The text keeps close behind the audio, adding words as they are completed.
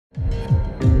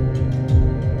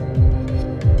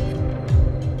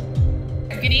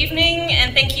Good evening,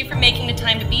 and thank you for making the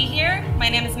time to be here. My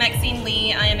name is Maxine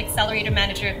Lee. I am Accelerator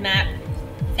Manager of MAP.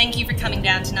 Thank you for coming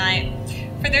down tonight.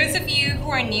 For those of you who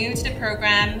are new to the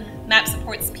program, MAP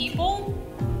supports people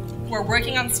who are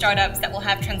working on startups that will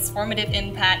have transformative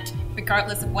impact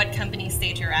regardless of what company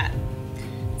stage you're at.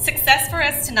 Success for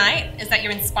us tonight is that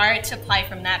you're inspired to apply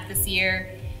for MAP this year,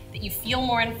 that you feel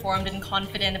more informed and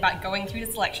confident about going through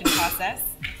the selection process,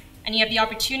 and you have the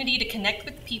opportunity to connect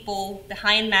with the people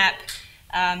behind MAP,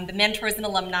 the mentors and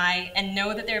alumni, and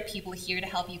know that there are people here to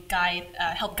help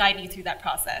guide you through that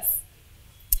process.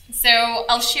 So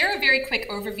I'll share a very quick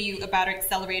overview about our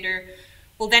accelerator.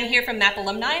 We'll then hear from MAP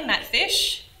alumni, Matt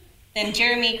Fish. Then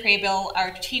Jeremy Craybill,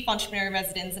 our Chief Entrepreneur in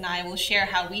Residence, and I will share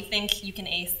how we think you can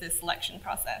ace this selection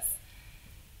process.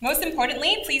 Most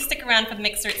importantly, please stick around for the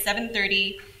mixer at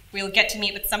 7:30, where you'll get to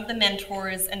meet with some of the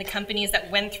mentors and the companies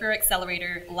that went through our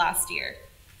accelerator last year.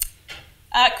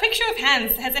 Quick show of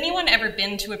hands, has anyone ever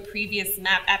been to a previous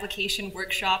MAP application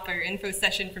workshop or info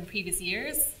session from previous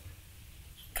years?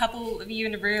 A couple of you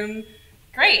in the room.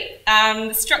 Great.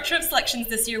 The structure of selections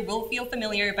this year will feel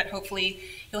familiar, but hopefully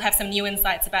you'll have some new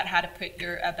insights about how to put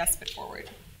your best foot forward.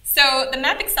 So the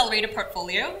MAP Accelerator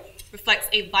portfolio reflects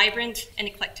a vibrant and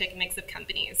eclectic mix of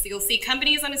companies. So you'll see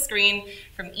companies on the screen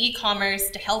from e-commerce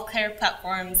to healthcare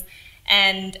platforms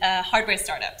and hardware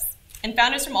startups, and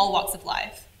founders from all walks of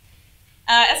life.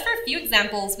 As for a few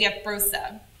examples, we have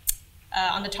Brosa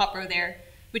on the top row there,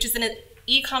 which is an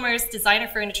e-commerce designer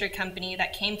furniture company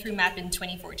that came through MAP in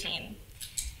 2014.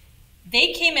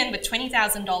 They came in with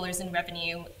 $20,000 in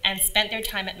revenue and spent their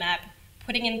time at MAP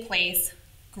putting in place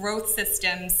growth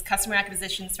systems, customer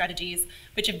acquisition strategies,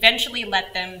 which eventually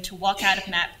led them to walk out of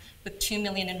MAP with $2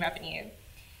 million in revenue.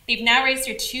 They've now raised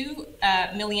their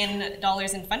 $2 million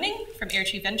in funding from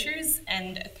Airtree Ventures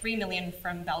and $3 million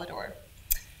from Valador.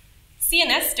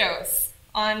 CNStos,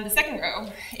 on the second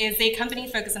row, is a company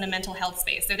focused on the mental health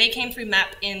space. So they came through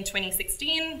MAP in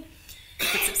 2016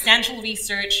 with substantial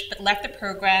research, but left the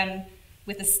program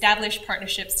with established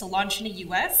partnerships to launch in the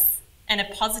US and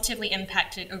have positively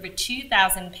impacted over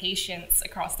 2,000 patients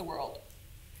across the world.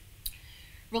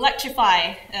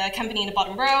 Relectrify, a company in the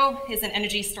bottom row, is an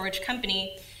energy storage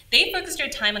company. They focused their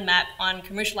time on MAP on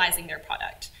commercializing their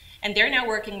product. And they're now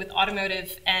working with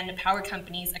automotive and power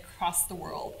companies across the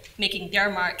world, making their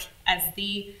mark as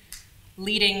the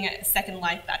leading Second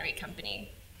Life battery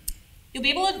company. You'll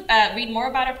be able to read more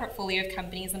about our portfolio of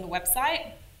companies on the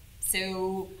website,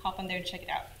 so hop on there and check it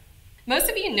out. Most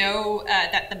of you know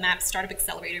that the MAP Startup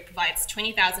Accelerator provides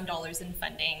 $20,000 in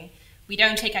funding. We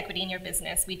don't take equity in your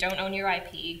business, we don't own your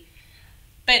IP,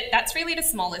 but that's really the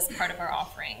smallest part of our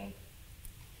offering.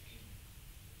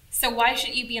 So why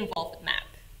should you be involved with MAP?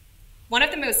 One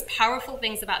of the most powerful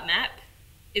things about MAP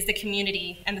is the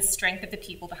community and the strength of the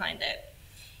people behind it.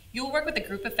 You'll work with a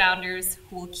group of founders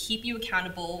who will keep you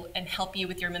accountable and help you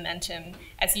with your momentum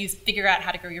as you figure out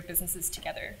how to grow your businesses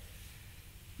together.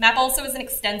 MAP also is an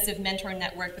extensive mentor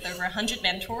network with over 100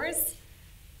 mentors,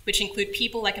 which include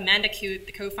people like Amanda Coote,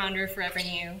 the co-founder of Forever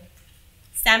New,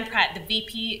 Sam Pratt, the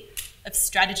VP of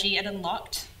Strategy at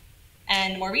Unlocked,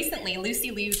 and more recently,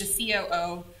 Lucy Liu, the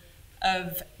COO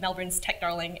of Melbourne's tech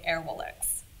darling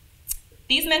Airwallex.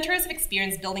 These mentors have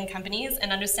experience building companies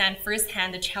and understand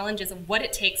firsthand the challenges of what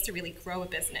it takes to really grow a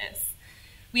business.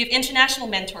 We have international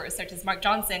mentors such as Mark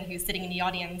Johnson, who's sitting in the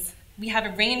audience. We have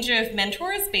a range of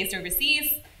mentors based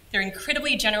overseas. They're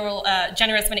incredibly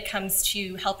generous when it comes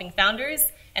to helping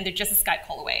founders, and they're just a Skype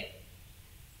call away.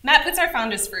 MAP puts our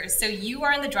founders first, so you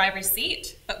are in the driver's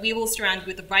seat, but we will surround you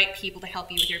with the right people to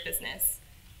help you with your business.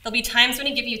 There'll be times when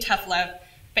we give you tough love,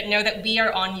 but know that we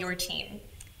are on your team.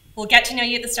 We'll get to know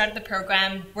you at the start of the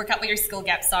program, work out what your skill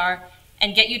gaps are,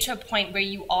 and get you to a point where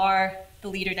you are the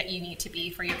leader that you need to be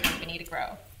for your company to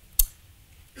grow.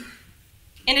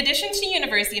 In addition to the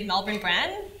University of Melbourne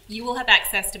brand, you will have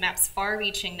access to MAP's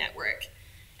far-reaching network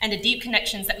and the deep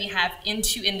connections that we have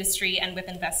into industry and with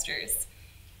investors.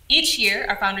 Each year,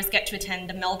 our founders get to attend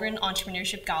the Melbourne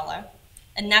Entrepreneurship Gala,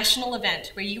 a national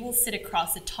event where you will sit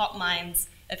across the top minds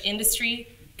of industry,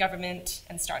 government,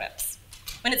 and startups.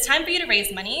 When it's time for you to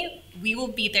raise money, we will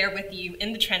be there with you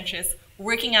in the trenches,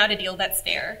 working out a deal that's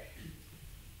fair,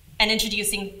 and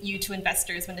introducing you to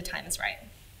investors when the time is right.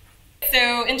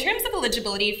 So in terms of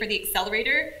eligibility for the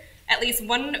accelerator, at least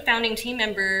one founding team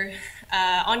member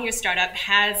on your startup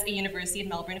has a University of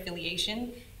Melbourne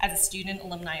affiliation as a student,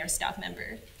 alumni, or staff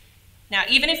member. Now,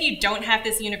 even if you don't have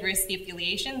this university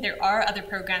affiliation, there are other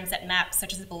programs at MAP,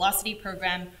 such as the Velocity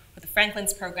program or the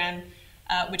Franklin's program,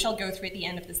 which I'll go through at the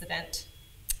end of this event.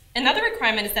 Another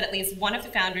requirement is that at least one of the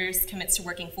founders commits to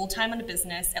working full-time on a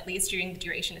business, at least during the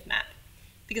duration of MAP.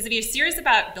 Because if you're serious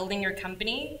about building your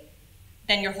company,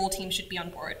 then your whole team should be on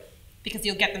board, because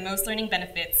you'll get the most learning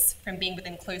benefits from being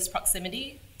within close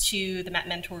proximity to the MAP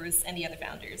mentors and the other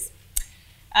founders.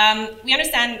 We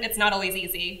understand it's not always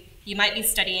easy. You might be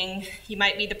studying, you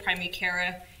might be the primary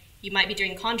carer, you might be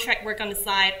doing contract work on the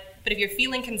side, but if you're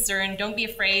feeling concerned, don't be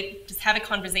afraid, just have a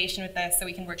conversation with us so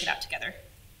we can work it out together.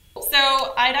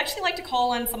 So I'd actually like to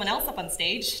call on someone else up on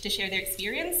stage to share their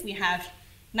experience. We have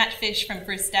Matt Fish from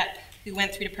First Step, who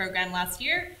went through the program last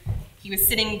year. He was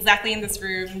sitting exactly in this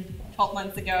room 12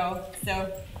 months ago,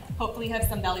 so hopefully you have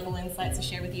some valuable insights to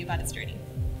share with you about his journey.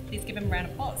 Please give him a round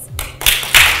of applause.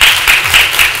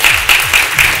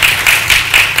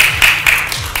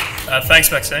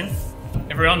 Thanks, Maxine.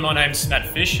 Everyone, my name's Matt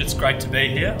Fish. It's great to be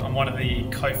here. I'm one of the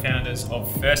co-founders of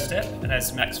First Step, and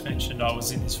as Max mentioned, I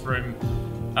was in this room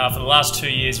for the last 2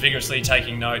 years, vigorously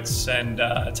taking notes and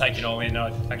taking it all in.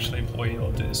 I'd actually implore you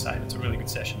all to do the same. It's a really good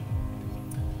session.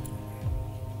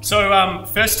 So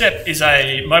First Step is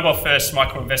a mobile-first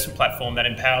micro-investment platform that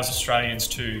empowers Australians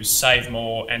to save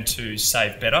more and to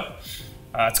save better.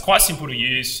 It's quite simple to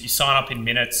use. You sign up in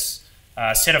minutes,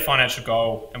 set a financial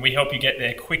goal, and we help you get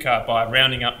there quicker by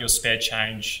rounding up your spare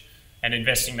change and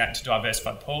investing that into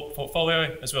diversified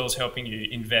portfolio, as well as helping you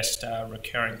invest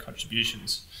recurring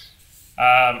contributions.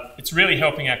 It's really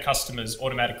helping our customers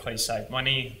automatically save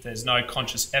money. There's no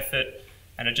conscious effort,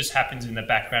 and it just happens in the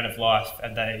background of life,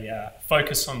 and they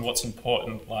focus on what's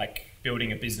important, like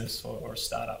building a business or a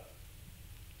startup.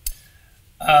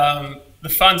 The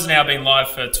fund's now been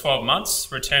live for 12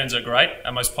 months. Returns are great.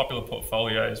 Our most popular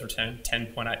portfolio has returned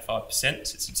 10.85%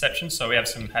 since its inception, so we have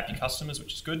some happy customers,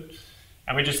 which is good.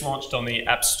 And we just launched on the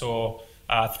App Store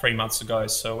 3 months ago,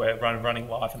 so we're running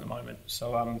live at the moment.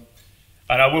 So, and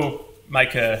I will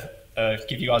make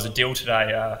give you guys a deal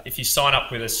today. If you sign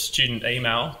up with a student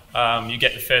email, you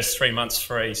get the first 3 months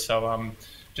free. So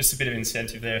just a bit of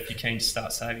incentive there if you're keen to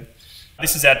start saving.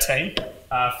 This is our team.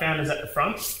 Founders at the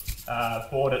front,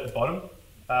 board at the bottom.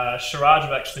 Sharaj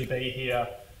will actually be here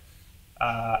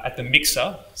at the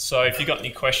mixer. So if you've got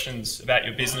any questions about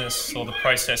your business or the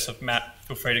process of MAP,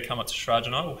 feel free to come up to Sharaj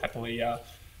and I will happily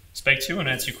speak to you and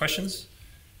answer your questions.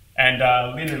 And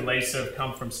Lynn and Lisa have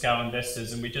come from Scale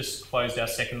Investors, and we just closed our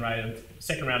second round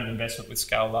of investment with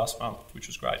Scale last month, which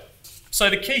was great. So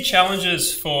the key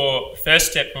challenges for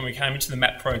First Step when we came into the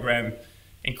MAP program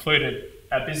included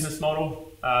our business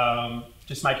model,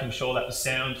 just making sure that was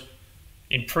sound,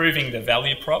 improving the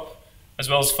value prop, as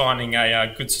well as finding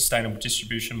a good sustainable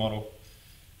distribution model.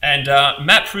 And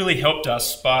MAP really helped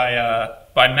us by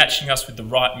matching us with the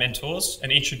right mentors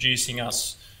and introducing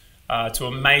us to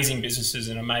amazing businesses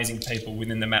and amazing people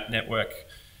within the MAP network.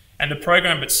 And the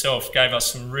program itself gave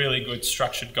us some really good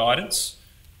structured guidance,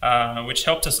 which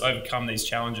helped us overcome these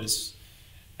challenges.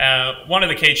 One of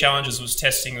the key challenges was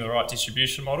testing the right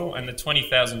distribution model, and the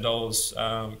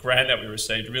 $20,000 grant that we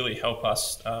received really helped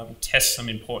us test some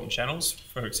important channels,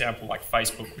 for example, like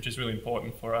Facebook, which is really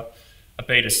important for a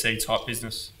B2C type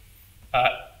business.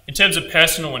 In terms of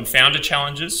personal and founder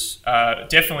challenges,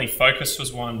 definitely focus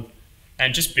was one,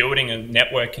 and just building a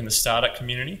network in the startup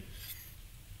community.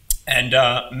 And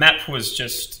MAP was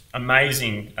just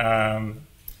amazing.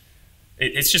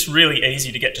 It's just really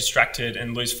easy to get distracted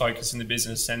and lose focus in the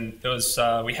business. And there was,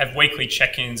 we have weekly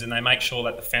check-ins, and they make sure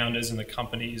that the founders and the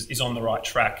company is on the right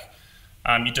track.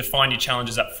 You define your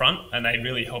challenges up front, and they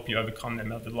really help you overcome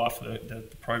them over the life of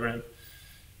the program.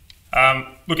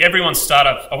 Look, everyone's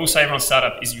startup, I will say everyone's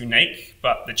startup is unique,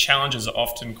 but the challenges are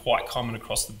often quite common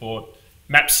across the board.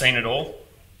 MAP's seen it all,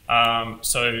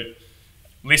 so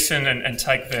listen and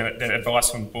take their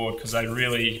advice on board, because they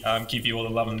really give you all the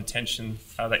love and attention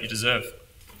that you deserve.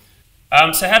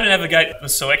 So how to navigate the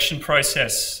selection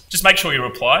process? Just make sure you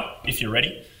apply if you're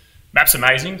ready. MAP's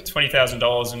amazing,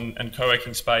 $20,000 and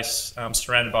co-working space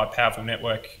surrounded by a powerful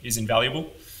network is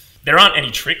invaluable. There aren't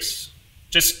any tricks.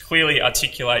 Just clearly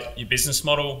articulate your business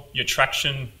model, your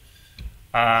traction,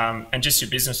 and just your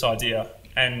business idea.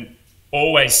 And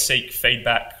always seek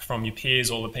feedback from your peers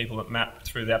or the people that MAP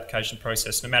through the application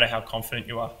process, no matter how confident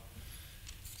you are.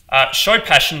 Show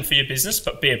passion for your business,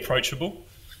 but be approachable.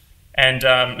 And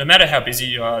no matter how busy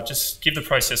you are, just give the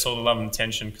process all the love and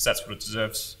attention, because that's what it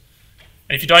deserves.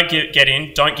 And if you don't get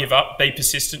in, don't give up, be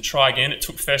persistent, try again. It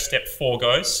took First Step 4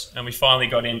 goes, and we finally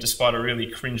got in despite a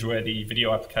really cringeworthy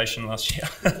video application last year.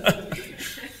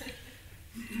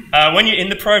 When you're in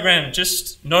the program,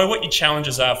 just know what your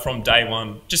challenges are from day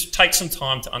one. Just take some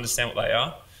time to understand what they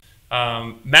are.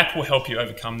 MAP will help you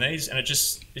overcome these, and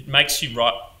it makes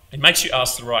you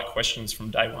ask the right questions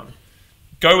from day one.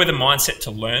 go with a mindset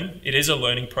to learn. It is a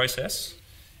learning process.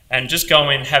 And just go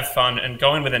in, have fun, and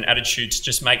go in with an attitude to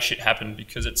just make shit happen,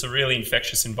 because it's a really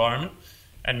infectious environment,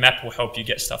 and MAP will help you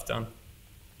get stuff done.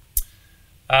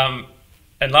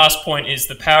 And last point is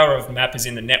the power of MAP is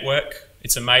in the network.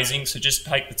 It's amazing, so just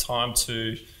take the time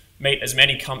to meet as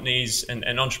many companies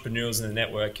and entrepreneurs in the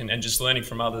network, and just learning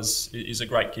from others is a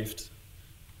great gift.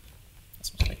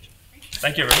 That's my speech.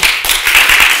 Thank you, everyone.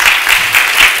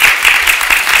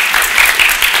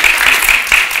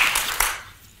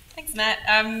 Thanks, Matt.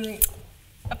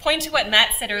 A point to what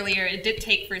Matt said earlier, it did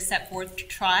take first step 4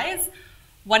 tries,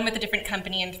 1 with a different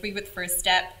company and 3 with first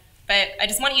step. But I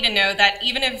just want you to know that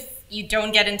even if you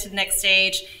don't get into the next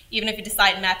stage, even if you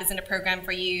decide MAP isn't a program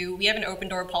for you, we have an open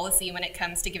door policy when it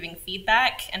comes to giving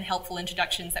feedback and helpful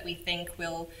introductions that we think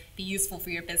will be useful for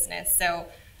your business. So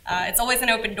it's always an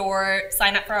open door.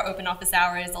 Sign up for our open office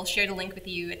hours. I'll share the link with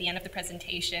you at the end of the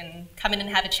presentation. Come in and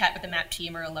have a chat with the MAP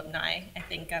team or alumni. I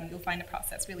think you'll find the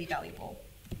process really valuable.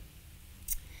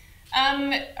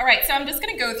 All right, so I'm just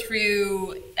going to go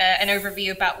through an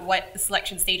overview about what the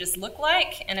selection stages look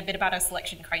like and a bit about our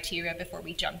selection criteria before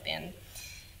we jump in.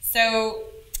 So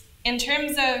in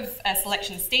terms of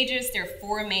selection stages, there are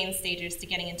 4 main stages to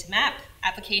getting into MAP.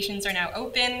 Applications are now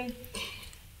open.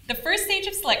 The first stage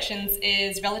of selections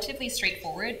is relatively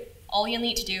straightforward. All you'll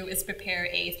need to do is prepare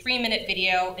a 3-minute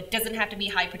video. It doesn't have to be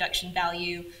high production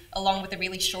value, along with a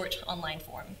really short online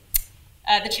form.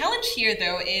 The challenge here,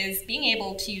 though, is being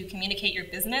able to communicate your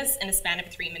business in a span of a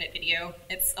 3-minute video.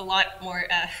 It's a lot more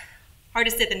harder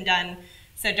said than done,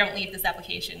 so don't leave this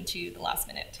application to the last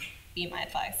minute, be my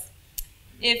advice.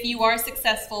 If you are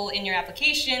successful in your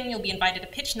application, you'll be invited to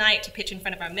pitch night to pitch in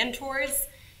front of our mentors.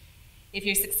 If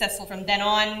you're successful from then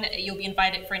on, you'll be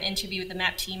invited for an interview with the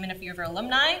MAP team and a few of our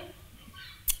alumni.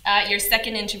 Your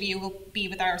second interview will be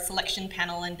with our selection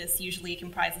panel, and this usually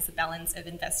comprises a balance of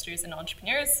investors and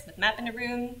entrepreneurs with MAP in the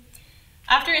room.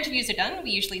 After interviews are done,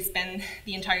 we usually spend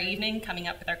the entire evening coming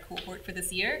up with our cohort for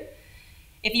this year.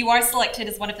 If you are selected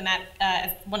as one of the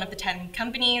as one of the 10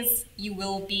 companies, you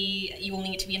will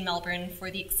need to be in Melbourne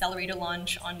for the Accelerator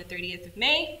launch on the 30th of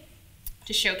May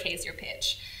to showcase your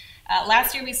pitch.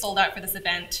 Last year we sold out for this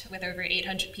event with over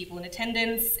 800 people in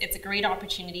attendance. It's a great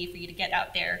opportunity for you to get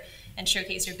out there and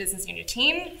showcase your business and your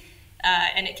team,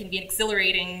 and it can be an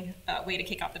exhilarating way to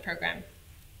kick off the program.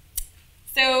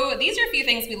 So these are a few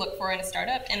things we look for in a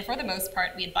startup, and for the most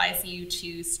part we advise you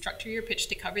to structure your pitch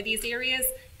to cover these areas.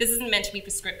 This isn't meant to be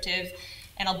prescriptive,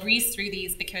 and I'll breeze through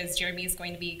these because Jeremy is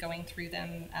going to be going through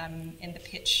them in the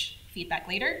pitch feedback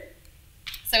later.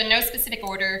 So in no specific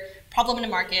order, problem in the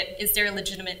market, is there a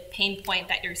legitimate pain point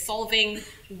that you're solving?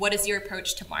 What is your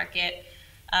approach to market?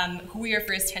 Who are your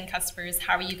first 10 customers?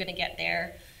 How are you going to get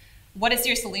there? What is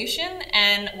your solution?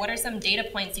 And what are some data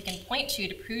points you can point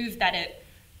to prove that it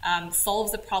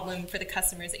solves a problem for the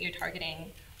customers that you're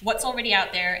targeting? What's already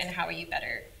out there and how are you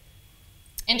better?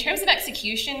 In terms of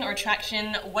execution or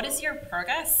traction, what is your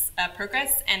progress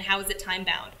and how is it time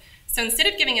bound? So instead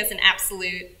of giving us an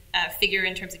absolute figure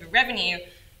in terms of your revenue,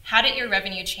 how did your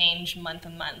revenue change month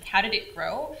on month? How did it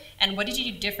grow? And what did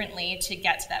you do differently to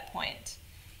get to that point?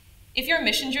 If you're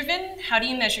mission driven, how do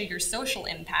you measure your social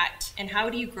impact? And how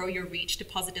do you grow your reach to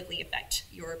positively affect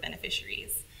your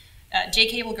beneficiaries?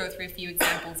 JK will go through a few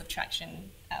examples of traction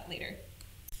later.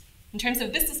 In terms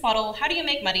of business model, how do you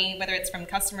make money, whether it's from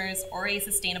customers or a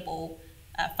sustainable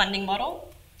funding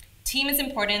model? Team is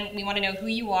important. We want to know who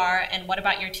you are and what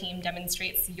about your team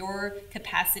demonstrates your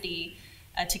capacity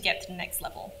to get to the next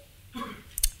level.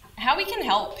 How we can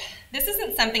help. This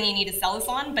isn't something you need to sell us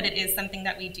on, but it is something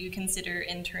that we do consider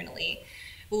internally.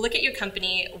 We'll look at your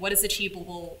company, what is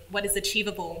achievable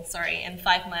in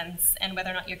 5 months, and whether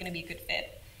or not you're going to be a good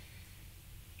fit.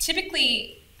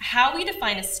 Typically, how we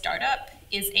define a startup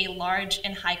is a large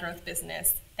and high growth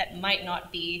business that might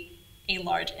not be a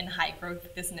large and high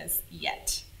growth business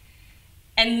yet.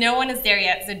 And no one is there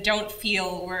yet, so don't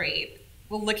feel worried.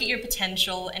 We'll look at your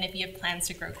potential and if you have plans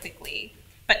to grow quickly.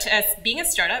 But to us, being a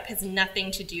startup has nothing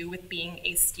to do with being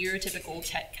a stereotypical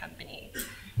tech company.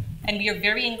 And we are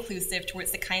very inclusive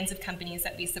towards the kinds of companies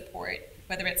that we support,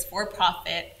 whether it's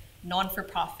for-profit,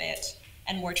 non-for-profit,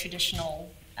 and more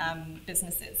traditional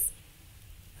businesses.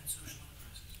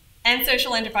 And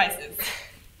social enterprises.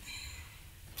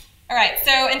 All right,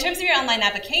 so in terms of your online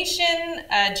application,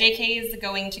 JK is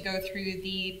going to go through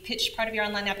the pitch part of your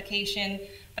online application,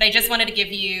 but I just wanted to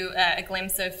give you a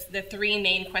glimpse of the 3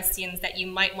 main questions that you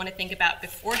might want to think about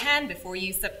beforehand, before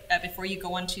you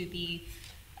go onto the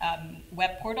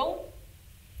web portal.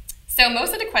 So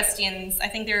most of the questions, I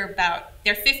think there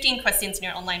are 15 questions in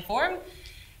your online form.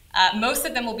 Most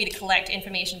of them will be to collect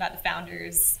information about the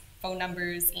founders, phone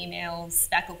numbers, emails,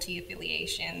 faculty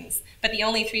affiliations, but the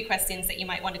only 3 questions that you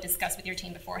might want to discuss with your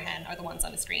team beforehand are the ones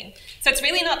on the screen. So it's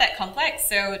really not that complex,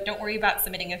 so don't worry about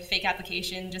submitting a fake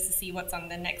application just to see what's on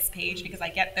the next page, because I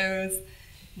get those.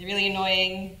 They're really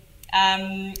annoying.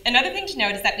 Another thing to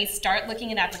note is that we start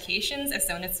looking at applications as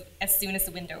soon as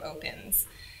the window opens.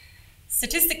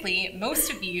 Statistically,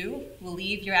 most of you will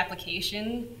leave your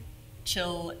application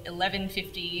till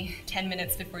 11:50, 10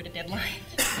 minutes before the deadline.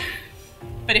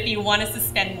 But if you want us to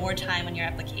spend more time on your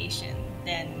application,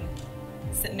 then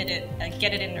submit it,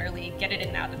 get it in early, get it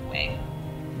in out of the way.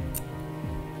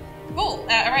 Cool.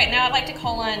 All right, now I'd like to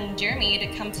call on Jeremy to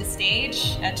come to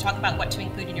stage to talk about what to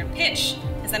include in your pitch.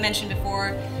 As I mentioned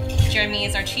before, Jeremy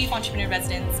is our Chief Entrepreneur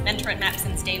Residence, mentor at MAP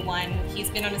since day 1. He's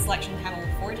been on a selection panel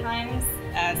 4 times,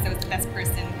 so he's the best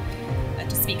person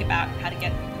to speak about how to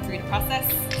get through the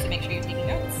process. So make sure you're taking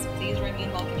notes. Please join me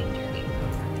in welcoming Jeremy.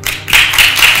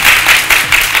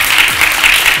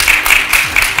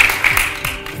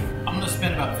 I'm going to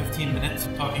spend about 15 minutes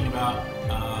talking about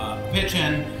pitch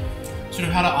and sort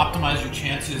of how to optimize your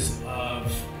chances of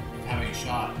having a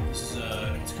shot. This is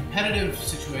it's a competitive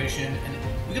situation, and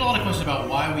we get a lot of questions about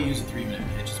why we use a 3-minute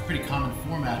pitch. It's a pretty common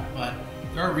format, but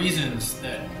there are reasons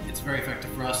that it's very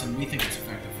effective for us, and we think it's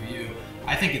effective for you.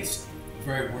 I think it's a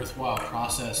very worthwhile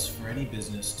process for any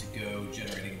business to go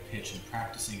generating a pitch and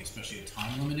practicing, especially a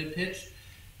time-limited pitch,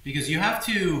 because you have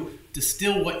to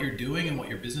distill what you're doing and what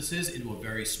your business is into a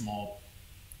very small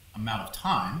amount of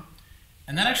time.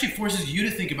 And that actually forces you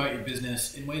to think about your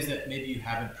business in ways that maybe you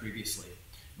haven't previously,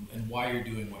 and why you're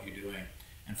doing what you're doing.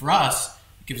 And for us,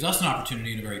 it gives us an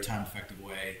opportunity in a very time-effective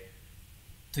way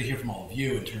to hear from all of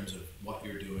you in terms of what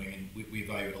you're doing. And we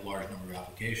evaluate a large number of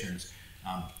applications.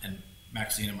 And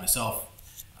Maxine and myself,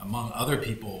 among other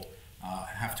people,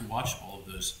 have to watch all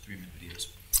of those 3-minute videos.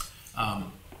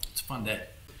 It's a fun day.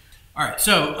 All right,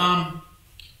 so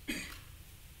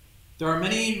there are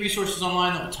many resources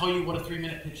online that will tell you what a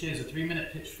 3-minute pitch is. A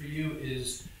 3-minute pitch for you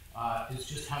is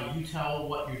just how you tell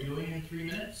what you're doing in 3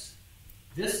 minutes.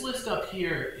 This list up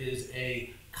here is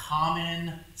a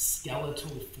common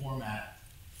skeletal format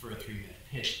for a 3-minute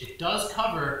pitch. It does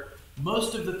cover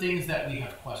most of the things that we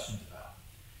have questions about.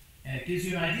 And it gives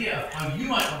you an idea of how you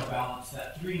might want to balance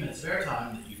that 3 minutes of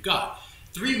airtime that you've got.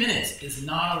 3 minutes is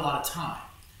not a lot of time.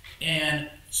 And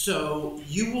so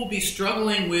you will be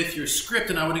struggling with your script,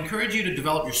 and I would encourage you to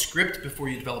develop your script before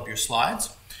you develop your slides.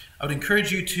 I would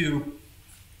encourage you to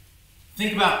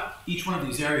think about each one of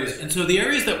these areas. And so the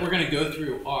areas that we're going to go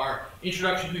through are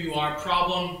introduction, who you are,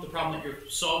 problem, the problem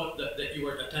that you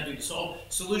are attempting to solve,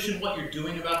 solution, what you're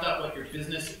doing about that, what your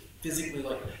business physically,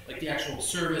 like the actual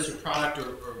service or product or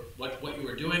what you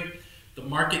are doing, the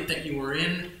market that you are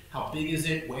in, how big is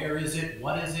it, where is it,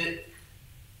 what is it,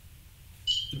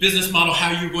 the business model,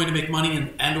 how you're going to make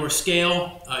money and or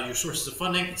scale, your sources of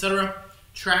funding, etc.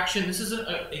 Traction, this is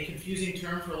a confusing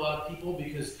term for a lot of people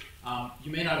because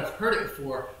you may not have heard it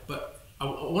before, but I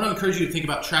want to encourage you to think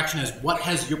about traction as what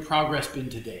has your progress been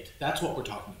to date. That's what we're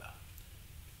talking about.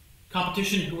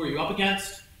 Competition, who are you up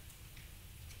against?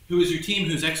 Who is your team?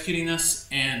 Who's executing this?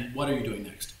 And what are you doing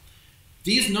next?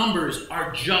 These numbers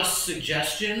are just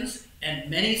suggestions, and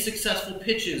many successful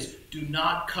pitches do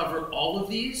not cover all of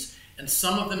these. And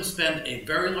some of them spend a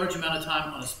very large amount of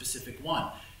time on a specific one.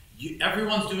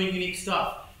 Everyone's doing unique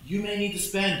stuff. You may need to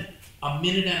spend a 1.5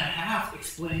 minutes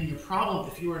explaining your problem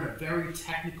if you are in a very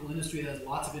technical industry that has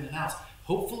lots of in and outs.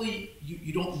 Hopefully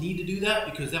you don't need to do that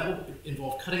because that will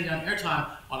involve cutting down airtime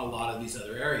on a lot of these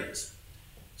other areas.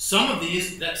 Some of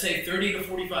these that say 30 to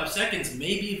 45 seconds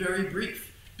may be very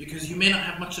brief because you may not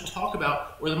have much to talk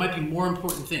about, or there might be more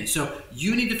important things. So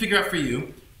you need to figure out for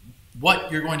you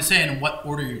what you're going to say and in what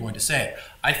order you're going to say it.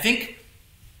 I think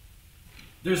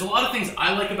there's a lot of things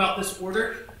I like about this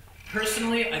order.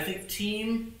 Personally, I think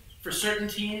for certain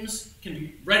teams can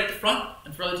be right at the front,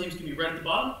 and for other teams can be right at the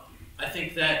bottom. I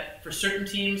think that for certain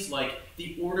teams, like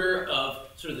the order of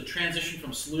sort of the transition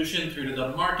from solution through to the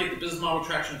market, the business model,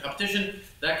 traction, and competition,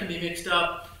 that can be mixed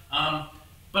up.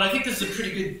 But I think this is a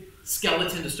pretty good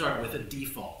skeleton to start with, a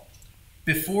default.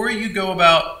 Before you go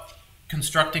about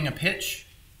constructing a pitch,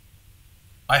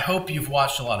 I hope you've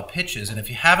watched a lot of pitches, and if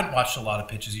you haven't watched a lot of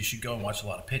pitches, you should go and watch a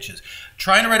lot of pitches.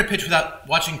 Trying to write a pitch without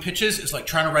watching pitches is like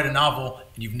trying to write a novel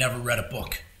and you've never read a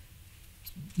book.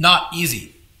 Not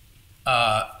easy.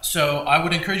 So I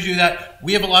would encourage you to do that.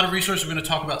 We have a lot of resources. We're going to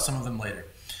talk about some of them later.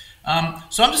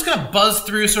 So I'm just going to buzz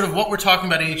through sort of what we're talking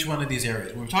about in each one of these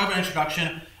areas. When we're talking about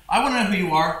introduction, I want to know who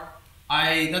you are.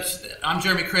 I'm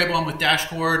Jeremy Crable. I'm with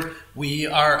Dashboard. We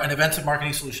are an events and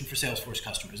marketing solution for Salesforce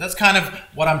customers. That's kind of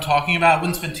what I'm talking about. I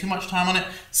wouldn't spend too much time on it.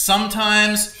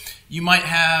 Sometimes You might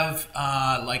have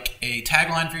like a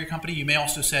tagline for your company. You may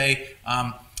also say,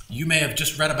 you may have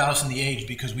just read about us in The Age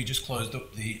because we just closed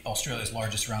the Australia's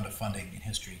largest round of funding in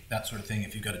history, that sort of thing.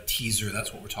 If you've got a teaser,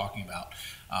 that's what we're talking about.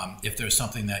 If there's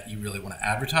something that you really want to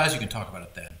advertise, you can talk about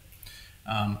it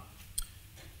then.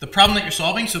 The problem that you're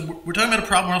solving, so we're talking about a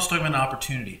problem, we're also talking about an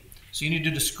opportunity. So you need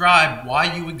to describe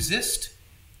why you exist.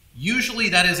 Usually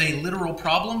that is a literal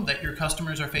problem that your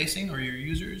customers are facing, or your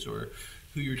users, or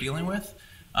who you're dealing with.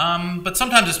 But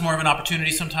sometimes it's more of an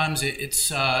opportunity. Sometimes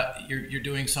it's you're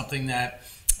doing something that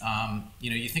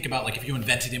you think about, like if you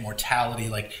invented immortality,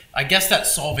 like I guess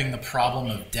that's solving the problem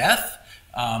of death.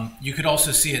 You could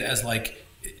also see it as like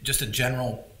just a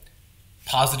general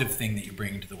positive thing that you're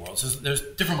bringing to the world. So there's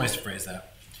different ways to phrase that.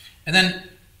 And then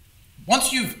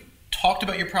once you've talked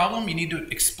about your problem, you need to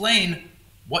explain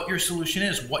what your solution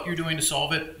is, what you're doing to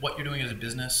solve it, what you're doing as a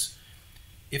business.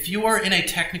 If you are in a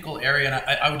technical area,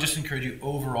 and I would just encourage you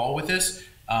overall with this,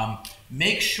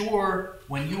 make sure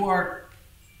when you are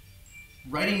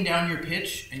writing down your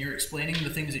pitch and you're explaining the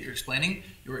things that you're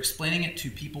explaining it to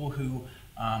people who,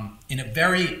 in a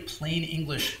very plain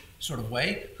English sort of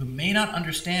way, who may not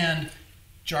understand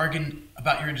jargon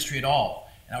about your industry at all.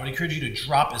 And I would encourage you to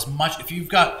drop as much, if you've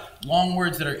got long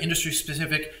words that are industry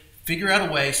specific, figure out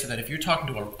a way so that if you're talking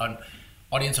to an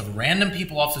audience of random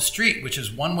people off the street, which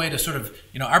is one way to sort of,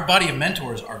 our body of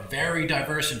mentors are very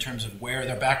diverse in terms of where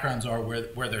their backgrounds are,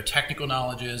 where their technical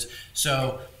knowledge is.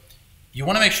 So you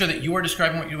want to make sure that you are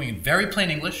describing what you're doing in very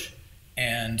plain English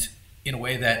and in a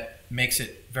way that makes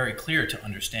it very clear to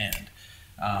understand.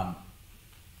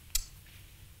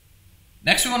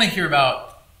 Next, we want to hear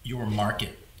about your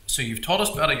market. So you've told us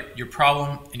about your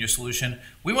problem and your solution.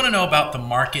 We want to know about the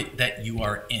market that you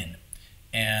are in.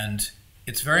 And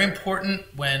it's very important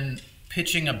when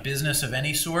pitching a business of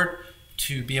any sort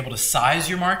to be able to size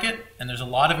your market. And there's a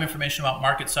lot of information about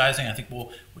market sizing. I think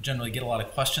we'll generally get a lot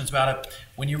of questions about it.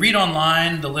 When you read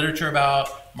online the literature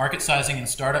about market sizing and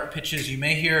startup pitches, you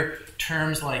may hear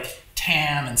terms like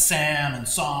TAM and SAM and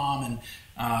SOM and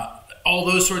all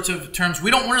those sorts of terms. We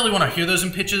don't really want to hear those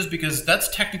in pitches because that's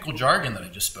technical jargon that I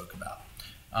just spoke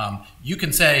about. You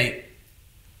can say,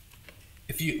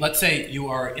 let's say you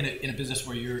are in a business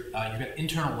where you've got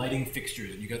internal lighting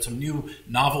fixtures and you've got some new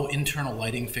novel internal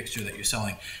lighting fixture that you're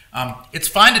selling. It's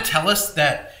fine to tell us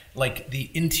that like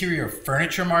the interior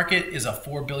furniture market is a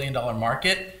 $4 billion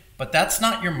market, but that's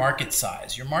not your market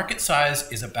size. Your market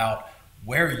size is about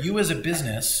where you as a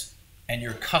business and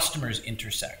your customers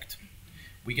intersect.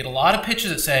 We get a lot of pitches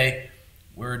that say,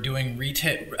 we're doing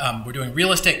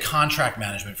real estate contract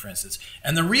management, for instance.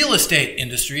 And the real estate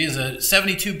industry is a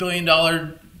 $72 billion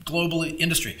global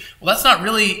industry. Well, that's not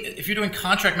really, if you're doing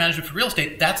contract management for real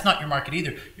estate, that's not your market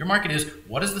either. Your market is,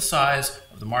 what is the size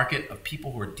of the market of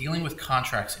people who are dealing with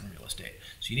contracts in real estate?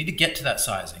 So you need to get to that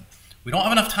sizing. We don't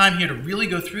have enough time here to really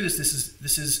go through this.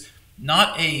 This is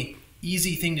not an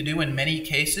easy thing to do in many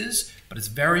cases, but it's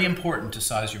very important to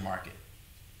size your market.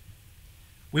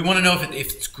 We want to know if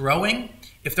it's growing,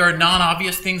 if there are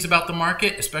non-obvious things about the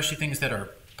market, especially things that are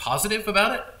positive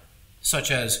about it,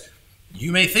 such as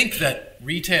you may think that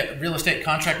real estate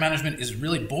contract management is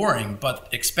really boring, but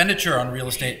expenditure on real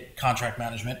estate contract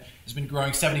management has been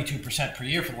growing 72% per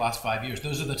year for the last 5 years.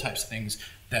 Those are the types of things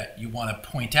that you want to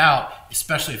point out,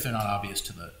 especially if they're not obvious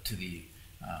to the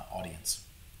audience.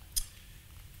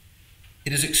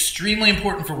 It is extremely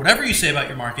important for whatever you say about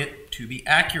your market to be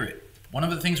accurate. One of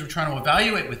the things we're trying to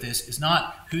evaluate with this is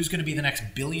not who's going to be the next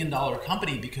billion-dollar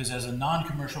company, because as a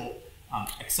non-commercial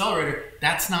accelerator,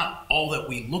 that's not all that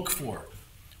we look for.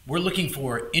 We're looking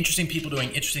for interesting people doing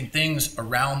interesting things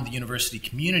around the university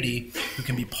community who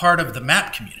can be part of the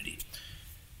MAP community.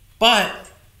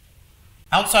 But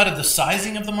outside of the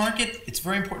sizing of the market, it's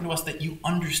very important to us that you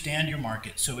understand your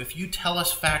market. So if you tell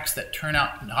us facts that turn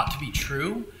out not to be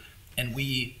true, and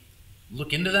we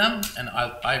look into them, and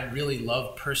I really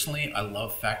love, personally, I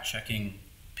love fact-checking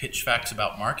pitch facts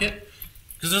about market,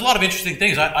 because there's a lot of interesting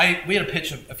things. We had a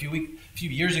pitch a few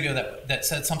years ago that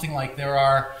said something like there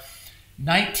are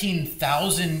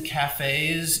 19,000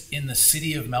 cafes in the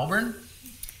city of Melbourne.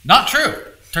 Not true,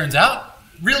 turns out.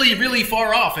 Really, really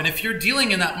far off. And if you're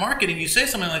dealing in that market and you say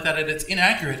something like that and it's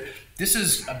inaccurate, this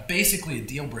is basically a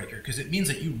deal breaker, because it means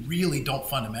that you really don't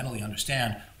fundamentally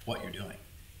understand what you're doing.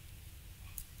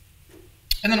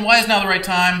 And then why is now the right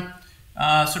time?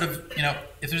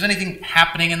 If there's anything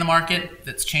happening in the market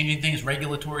that's changing things,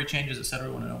 regulatory changes, et cetera,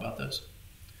 we want to know about those.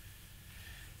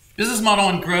 Business model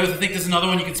and growth, I think this is another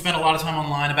one you can spend a lot of time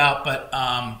online about, but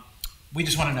we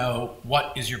just want to know,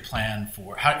 what is your plan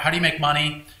for, how do you make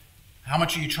money? How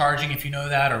much are you charging if you know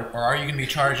that, or are you going to be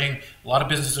charging? A lot of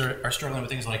businesses are struggling with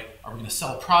things like, are we going to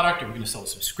sell a product? Are we going to sell a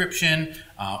subscription?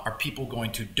 Are people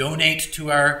going to donate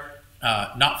to our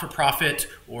not-for-profit,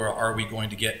 or are we going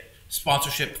to get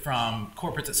sponsorship from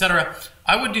corporates, etc.?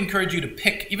 I would encourage you to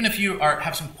pick, even if you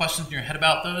have some questions in your head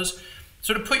about those,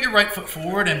 sort of put your right foot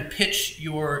forward and pitch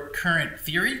your current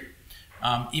theory,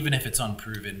 even if it's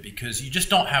unproven, because you just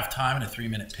don't have time in a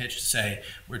 3-minute pitch to say,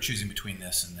 we're choosing between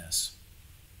this and this.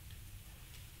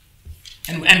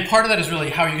 And part of that is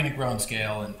really how you're going to grow and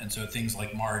scale, and so things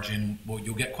like margin, well,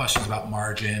 you'll get questions about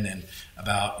margin and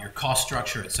about your cost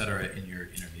structure, etc. in your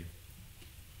interview.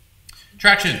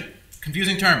 Traction,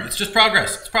 confusing term. It's just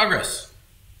progress. It's progress.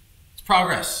 It's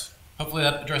progress. Hopefully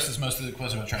that addresses most of the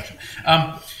questions about traction.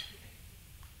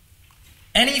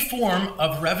 Any form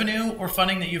of revenue or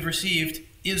funding that you've received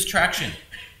is traction.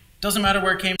 Doesn't matter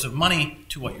where it came from, money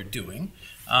to what you're doing.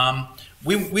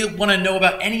 We want to know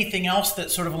about anything else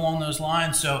that's sort of along those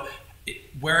lines. So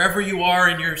wherever you are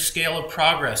in your scale of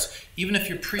progress, even if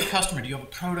you're pre-customer, do you have a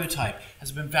prototype?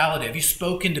 Has it been validated? Have you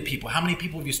spoken to people? How many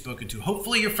people have you spoken to?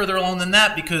 Hopefully you're further along than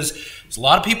that, because there's a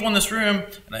lot of people in this room,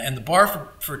 and the bar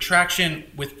for traction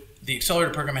with the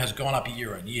Accelerator program has gone up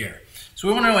year on year. So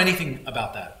we want to know anything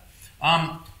about that.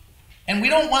 And we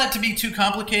don't want it to be too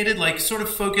complicated, like sort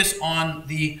of focus on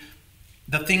the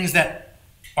things that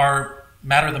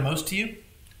matter the most to you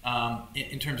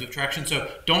in terms of traction.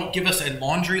 So don't give us a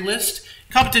laundry list.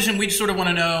 Competition, we just sort of want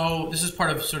to know, this is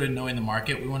part of sort of knowing the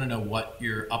market. We want to know what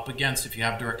you're up against. If you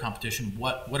have direct competition,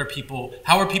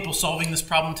 how are people solving this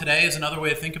problem today is another way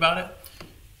to think about it.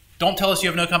 Don't tell us you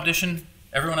have no competition.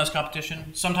 Everyone has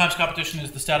competition. Sometimes competition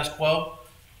is the status quo.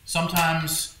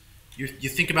 Sometimes you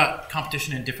think about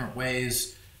competition in different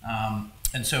ways.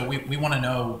 And so we want to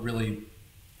know really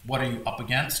what are you up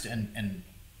against, and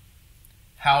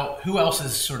who else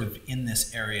is sort of in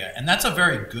this area. And that's a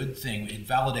very good thing. It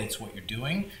validates what you're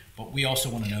doing, but we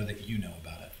also want to know that you know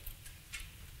about it.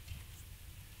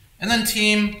 And then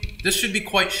team, this should be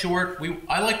quite short.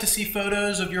 I like to see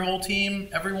photos of your whole team,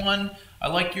 everyone. I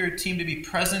like your team to be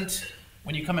present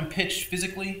when you come and pitch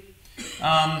physically.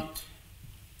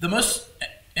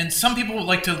 And some people would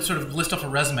like to sort of list off a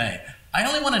resume. I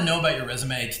only want to know about your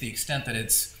resume to the extent that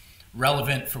it's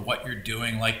relevant for what you're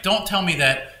doing. Like, don't tell me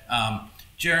that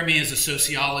Jeremy is a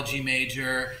sociology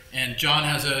major and John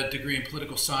has a degree in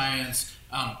political science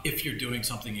if you're doing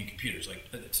something in computers. Like,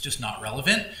 it's just not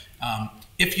relevant.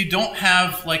 If you don't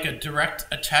have like a direct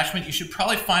attachment, you should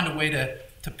probably find a way to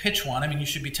pitch one. I mean, you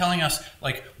should be telling us,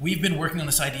 like, we've been working on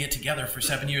this idea together for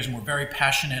 7 years and we're very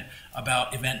passionate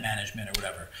about event management or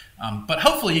whatever. But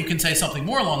hopefully you can say something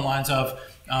more along the lines of,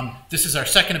 this is our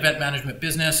second event management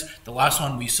business. The last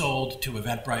one we sold to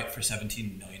Eventbrite for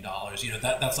 $17 million. You know,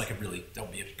 that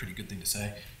would be a pretty good thing to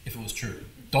say if it was true.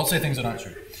 Don't say things that aren't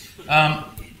true.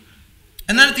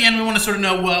 And then at the end, we want to sort of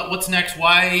know what's next.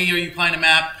 Why are you applying to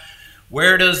MAP?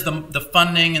 Where does the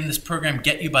funding in this program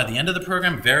get you by the end of the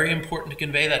program? Very important to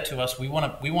convey that to us. We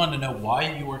want to know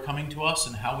why you are coming to us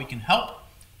and how we can help,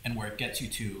 and where it gets you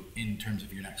to in terms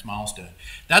of your next milestone.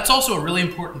 That's also a really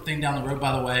important thing down the road,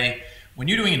 by the way. When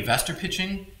you're doing investor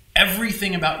pitching,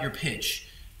 everything about your pitch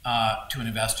to an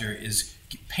investor is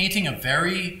painting a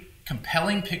very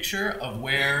compelling picture of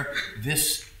where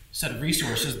this set of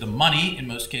resources, the money in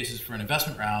most cases for an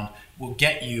investment round, will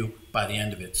get you by the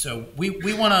end of it. So we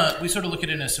sort of look at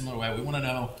it in a similar way. We want to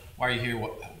know why are you here,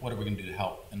 what are we going to do to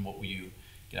help, and what will you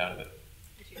get out of it?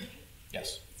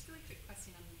 Yes. It's a really quick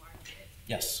question on the market.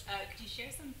 Yes. Could you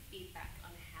share some feedback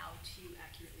on how to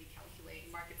accurately calculate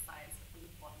market size from the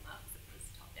bottom up as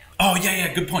opposed to top down? Oh,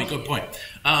 yeah, good point.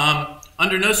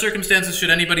 Under no circumstances should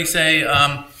anybody say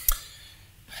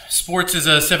sports is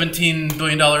a $17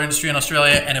 billion industry in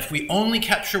Australia, and if we only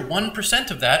capture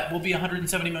 1% of that, we'll be a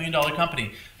 $170 million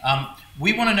company.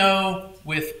 We want to know,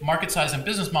 with market size and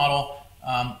business model,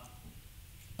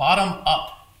 bottom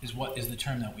up is what is the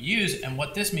term that we use, and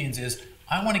what this means is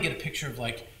I want to get a picture of,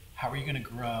 like, how are you going to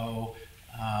grow?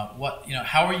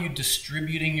 How are you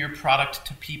distributing your product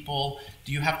to people?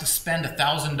 Do you have to spend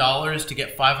 $1,000 to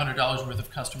get $500 worth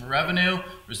of customer revenue,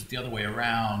 or is it the other way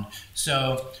around?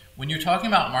 So when you're talking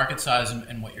about market size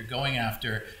and what you're going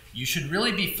after, you should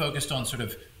really be focused on sort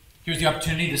of, here's the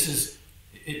opportunity.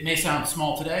 It may sound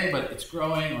small today, but it's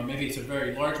growing, or maybe it's a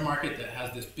very large market that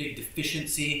has this big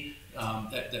deficiency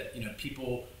that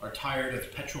people are tired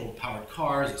of petrol-powered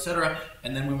cars, etc.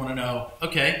 And then we want to know,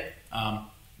 okay,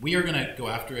 we are going to go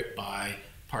after it by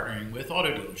partnering with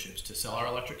auto dealerships to sell our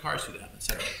electric cars to them,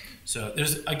 etc. So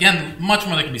there's, again, much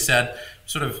more that can be said.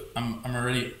 I'm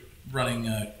already running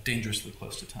dangerously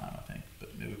close to time, I think,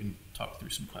 but maybe we can talk through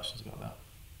some questions about that.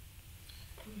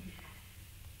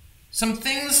 Some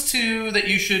things that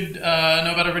you should know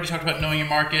about. I already talked about knowing your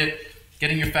market,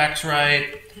 getting your facts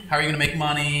right, how are you going to make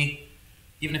money.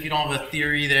 Even if you don't have a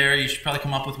theory there, you should probably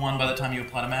come up with one by the time you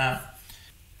apply to MAP.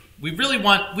 We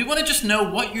want to just know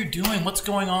what you're doing, what's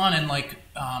going on, and like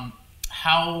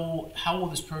how will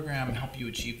this program help you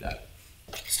achieve that.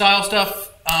 Style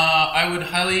stuff, I would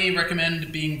highly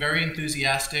recommend being very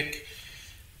enthusiastic.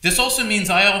 This also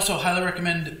means I also highly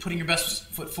recommend putting your best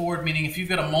foot forward, meaning if you've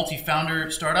got a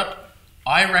multi-founder startup,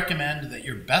 I recommend that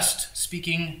your best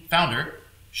speaking founder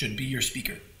should be your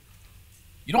speaker.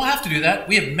 You don't have to do that.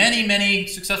 We have many, many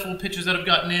successful pitches that have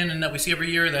gotten in and that we see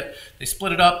every year that they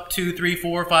split it up 2, 3,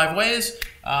 4, 5 ways.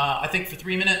 I think for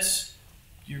 3 minutes,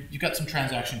 you've got some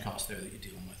transaction costs there that you're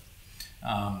dealing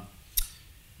with.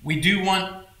 We do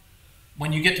want,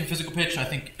 when you get to a physical pitch, I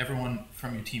think everyone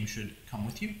from your team should come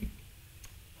with you.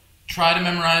 Try to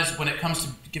memorize when it comes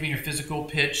to giving your physical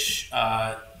pitch.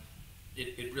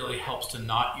 It really helps to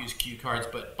not use cue cards,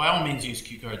 but by all means use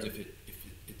cue cards if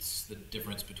it's the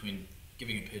difference between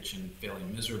giving a pitch and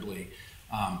failing miserably.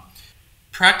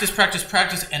 Practice, practice,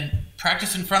 practice, and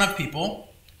practice in front of people.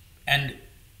 And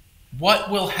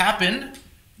what will happen,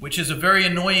 which is a very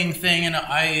annoying thing, and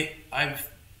I've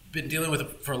been dealing with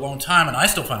it for a long time, and I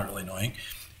still find it really annoying,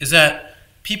 is that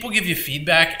people give you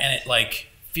feedback and it like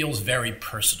feels very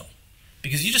personal.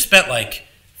 Because you just spent like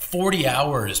 40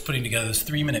 hours putting together this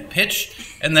 3-minute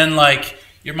pitch, and then like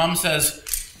your mom says,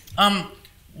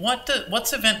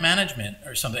 what's event management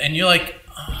or something? And you're like,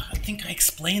 oh, I think I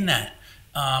explained that.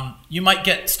 You might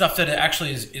get stuff that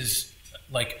actually is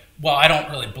like, well, I don't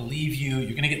really believe you.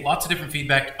 You're going to get lots of different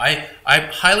feedback. I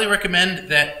highly recommend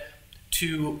that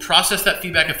to process that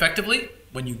feedback effectively,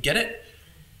 when you get it,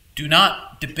 do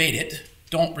not debate it.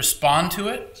 Don't respond to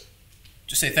it.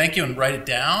 Just say thank you and write it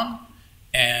down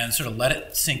and sort of let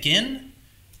it sink in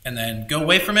and then go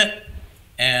away from it.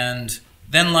 And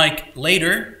then like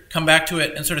later, come back to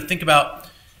it and sort of think about,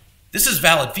 this is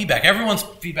valid feedback. Everyone's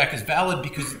feedback is valid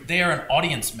because they are an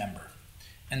audience member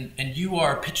and you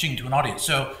are pitching to an audience.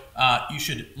 So you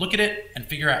should look at it and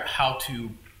figure out how to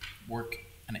work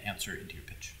an answer into your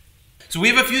pitch. So we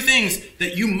have a few things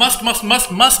that you must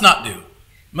not do.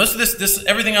 Most of this,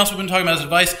 everything else we've been talking about as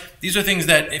advice, these are things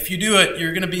that if you do it,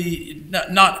 you're going to be we're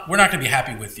not going to be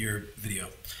happy with your video.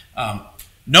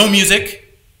 No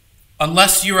music,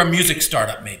 unless you're a music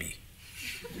startup maybe,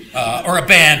 or a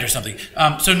band or something.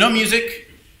 So no music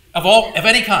of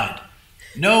any kind.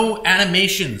 No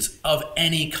animations of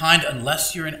any kind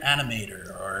unless you're an animator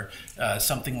or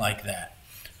something like that.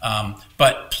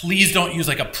 But please don't use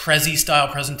like a Prezi style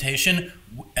presentation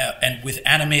and with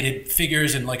animated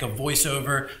figures and like a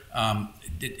voiceover.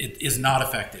 It is not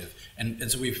effective.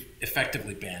 And so we've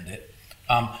effectively banned it.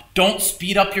 Don't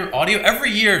speed up your audio.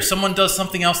 Every year someone does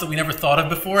something else that we never thought of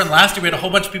before. And last year we had a whole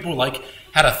bunch of people who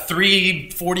had a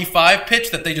 3:45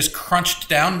 pitch that they just crunched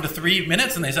down into 3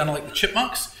 minutes and they sounded like the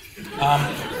Chipmunks.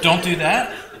 Don't do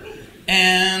that.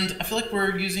 And I feel like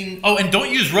we're using, and don't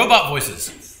use robot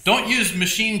voices. Don't use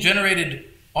machine-generated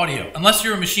audio, unless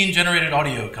you're a machine-generated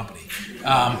audio company.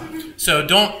 So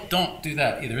don't do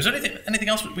that either. Is there anything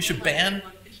else we should ban?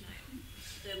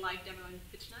 The live demo on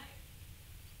pitch night.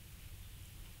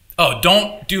 Oh,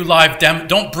 don't do live demo.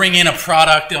 Don't bring in a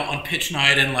product on pitch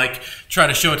night and like try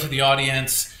to show it to the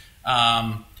audience.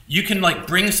 You can like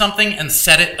bring something and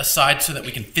set it aside so that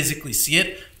we can physically see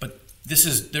it. But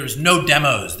there's no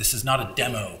demos. This is not a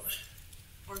demo.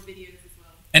 Or videos as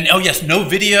well. And oh yes, no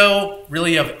video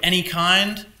really of any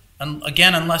kind.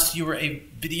 Again, unless you were a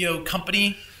video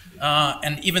company.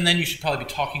 And even then you should probably be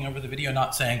talking over the video,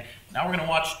 not saying, now we're going to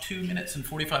watch 2 minutes and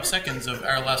 45 seconds of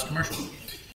our last commercial.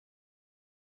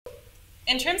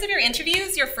 In terms of your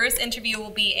interviews, your first interview will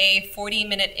be a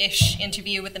 40-minute-ish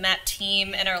interview with the MAP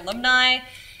team and our alumni.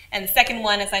 And the second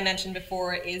one, as I mentioned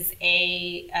before, is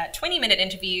a 20-minute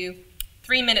interview,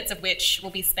 3 minutes of which will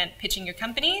be spent pitching your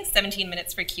company, 17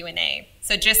 minutes for Q&A.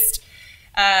 So just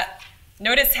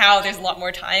notice how there's a lot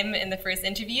more time in the first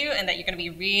interview and that you're going to be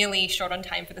really short on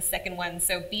time for the second one.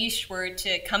 So be sure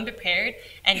to come prepared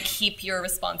and keep your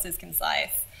responses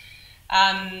concise.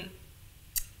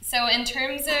 So in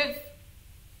terms of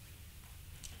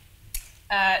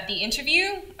the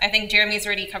interview, I think Jeremy's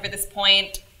already covered this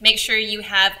point. Make sure you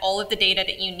have all of the data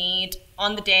that you need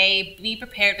on the day. Be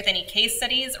prepared with any case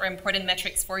studies or important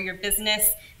metrics for your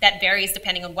business. That varies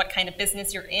depending on what kind of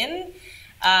business you're in.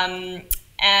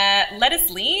 Let us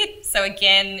lead. So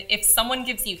again, if someone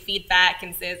gives you feedback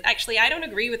and says, actually, I don't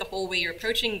agree with the whole way you're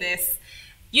approaching this,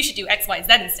 you should do X, Y,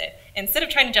 Z instead. Instead of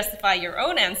trying to justify your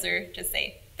own answer, just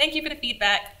say, thank you for the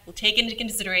feedback. We'll take it into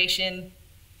consideration.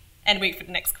 and wait for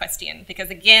the next question. Because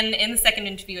again, in the second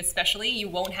interview especially, you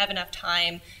won't have enough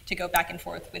time to go back and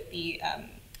forth with the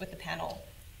panel.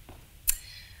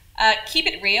 Keep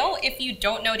it real. If you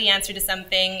don't know the answer to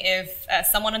something, if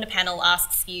someone on the panel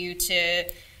asks you to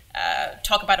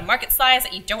talk about a market size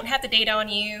that you don't have the data on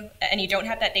you, and you don't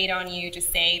have that data on you,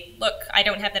 just say, look, I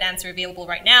don't have that answer available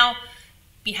right now.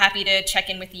 Be happy to check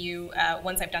in with you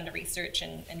once I've done the research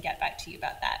and get back to you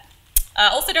about that.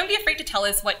 Also, don't be afraid to tell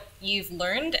us what you've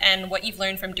learned and what you've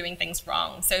learned from doing things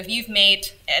wrong. So if you've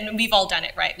made, and we've all done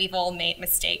it, right? We've all made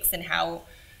mistakes in how,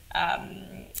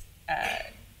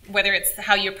 whether it's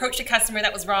how you approached a customer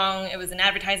that was wrong, it was an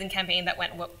advertising campaign that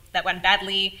went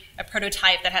badly, a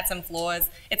prototype that had some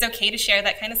flaws. It's okay to share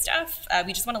that kind of stuff.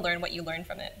 We just want to learn what you learned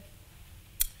from it.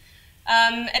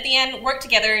 At the end, work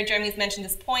together. Jeremy's mentioned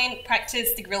this point.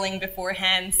 Practice the grilling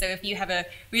beforehand. So if you have a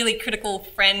really critical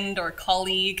friend or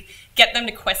colleague, get them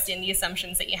to question the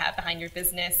assumptions that you have behind your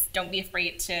business. Don't be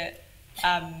afraid to,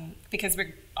 because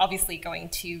we're obviously going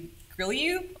to grill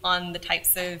you on the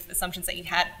types of assumptions that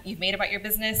you've made about your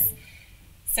business.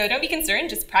 So don't be concerned.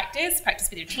 Just practice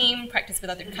with your team, practice with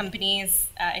other companies,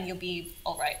 and you'll be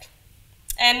all right.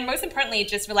 And most importantly,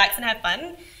 just relax and have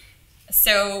fun.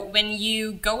 So when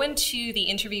you go into the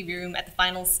interview room at the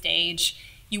final stage,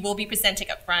 you will be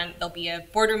presenting up front. There'll be a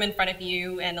boardroom in front of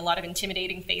you and a lot of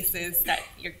intimidating faces that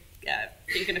you're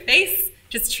going to face.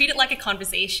 Just treat it like a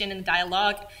conversation and a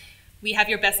dialogue. We have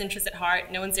your best interest at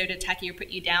heart. No one's there to attack you or put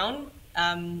you down.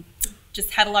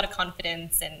 Just have a lot of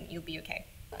confidence and you'll be okay.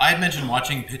 I had mentioned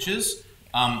watching pitches.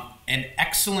 An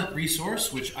excellent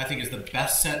resource, which I think is the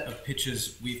best set of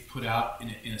pitches we've put out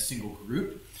in a single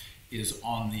group, is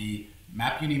on the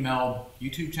MAP Unimelb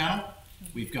YouTube channel.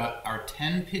 We've got our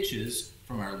 10 pitches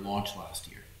from our launch last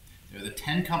year. They're the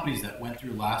 10 companies that went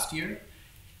through last year.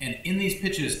 And in these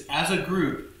pitches, as a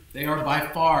group, they are by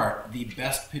far the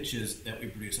best pitches that we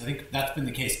produce. I think that's been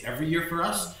the case every year for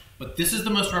us, but this is the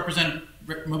most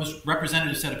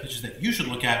representative set of pitches that you should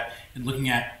look at in looking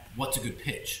at what's a good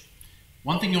pitch.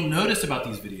 One thing you'll notice about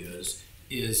these videos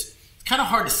is it's kind of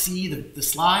hard to see the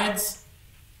slides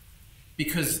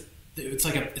because it's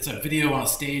a video on a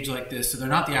stage like this, so they're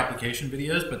not the application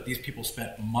videos, but these people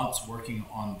spent months working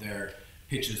on their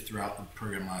pitches throughout the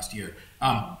program last year.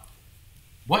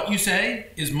 What you say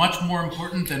is much more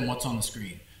important than what's on the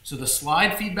screen. So the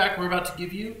slide feedback we're about to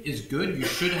give you is good. You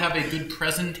should have a good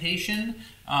presentation.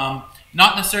 Not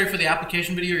necessary for the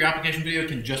application video. Your application video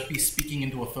can just be speaking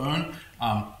into a phone,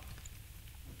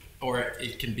 or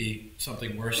it can be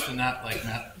something worse than that, like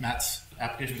Matt's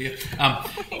application video.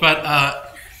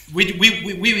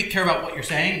 We care about what you're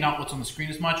saying, not what's on the screen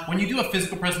as much. When you do a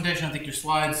physical presentation, I think your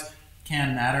slides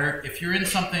can matter. If you're in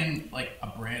something like a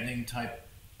branding type,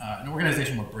 an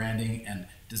organization where branding and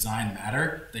design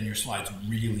matter, then your slides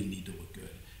really need to look good.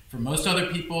 For most other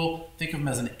people, think of them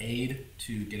as an aid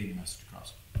to getting your message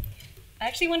across. I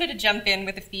actually wanted to jump in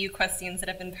with a few questions that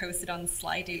have been posted on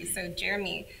Slido. So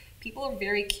Jeremy, people are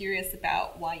very curious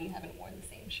about why you haven't worn the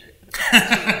same shirt for the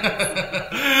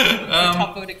past 2 years. It's a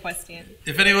top voted question.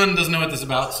 If anyone doesn't know what this is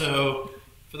about, so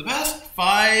for the past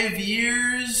 4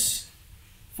 years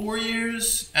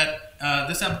at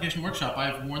this application workshop,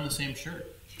 I've worn the same shirt.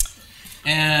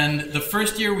 And the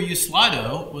first year we used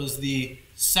Slido was the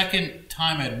second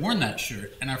time I'd worn that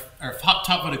shirt. And our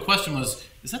top voted question was,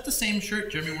 is that the same shirt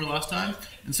Jeremy wore last time?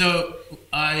 And so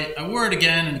I wore it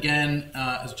again and again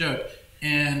as a joke.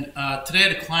 And today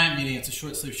at a client meeting, it's a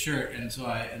short sleeve shirt, and so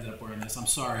I ended up wearing this. I'm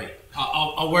sorry.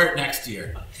 I'll wear it next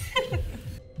year.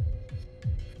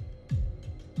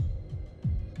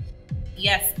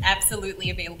 Yes,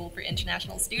 absolutely available for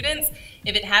international students.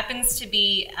 If it happens to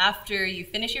be after you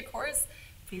finish your course,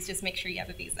 please just make sure you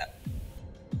have a visa.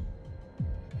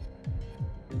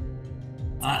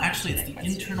 Actually, it's the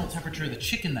internal temperature of the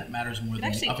chicken that matters more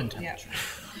than the oven temperature.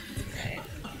 Yeah. Right.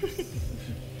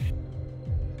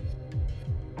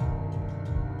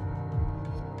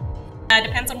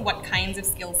 Depends on what kinds of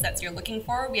skill sets you're looking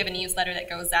for. We have a newsletter that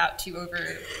goes out to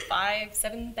over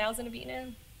 7,000 of you now.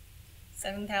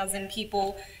 7,000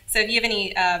 people. So if you have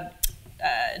any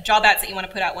job ads that you want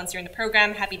to put out once you're in the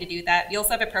program, happy to do that. We also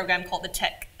have a program called the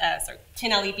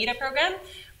 10LE Beta program,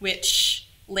 which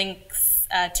links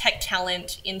tech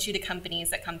talent into the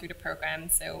companies that come through the program.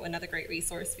 So another great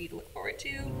resource for you to look forward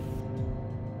to.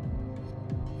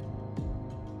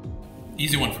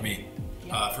 Easy one for me.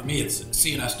 For me, it's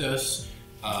CNS Dose.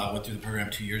 Went through the program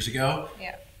 2 years ago.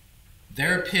 Yeah.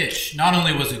 Their pitch, not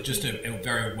only was it just a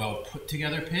very well put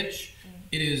together pitch,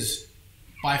 it is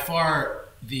by far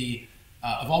the,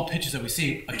 of all pitches that we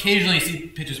see, occasionally you see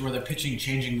pitches where they're pitching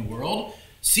changing the world.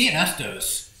 CNS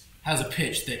Dose has a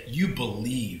pitch that you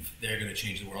believe they're going to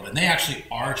change the world, and they actually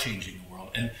are changing the world.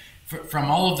 And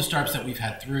from all of the startups that we've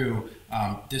had through,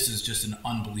 this is just an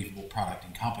unbelievable product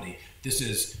and company. This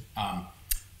is,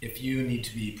 if you need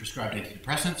to be prescribed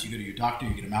antidepressants, you go to your doctor,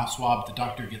 you get a mouth swab, the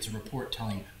doctor gets a report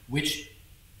telling which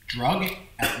drug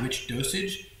at which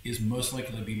dosage is most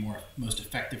likely to be most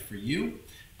effective for you.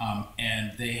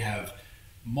 And they have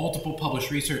multiple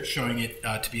published research showing it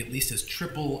to be at least as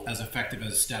triple as effective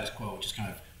as status quo, which is kind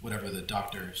of whatever the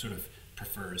doctor sort of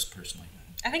prefers personally.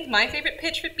 I think my favorite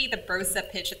pitch would be the Brosa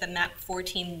pitch at the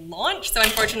MAP18 launch. So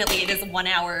unfortunately, it is a 1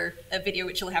 hour video,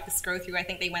 which you'll have to scroll through. I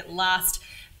think they went last.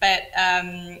 But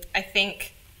I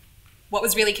think what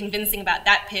was really convincing about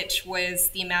that pitch was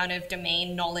the amount of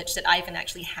domain knowledge that Ivan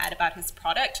actually had about his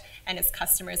product and his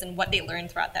customers and what they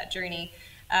learned throughout that journey.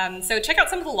 So check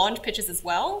out some of the launch pitches as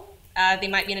well. They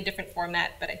might be in a different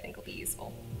format, but I think it'll be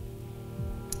useful.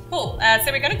 Cool,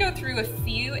 so we're gonna go through a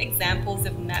few examples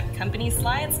of MAP company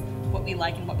slides, what we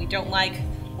like and what we don't like.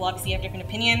 We'll obviously have different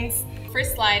opinions.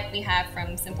 First slide we have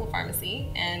from Simple Pharmacy,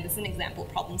 and this is an example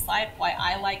problem slide. Why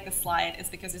I like this slide is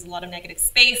because there's a lot of negative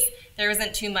space, there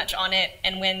isn't too much on it,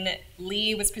 and when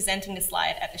Lee was presenting the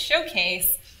slide at the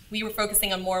showcase, we were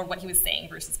focusing on more what he was saying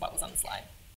versus what was on the slide.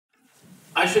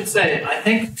 I should say, I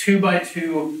think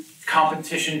 2x2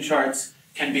 competition charts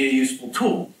can be a useful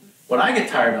tool. What I get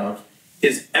tired of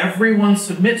is everyone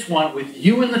submits one with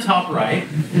you in the top right,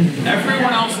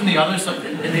 everyone else in the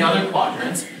other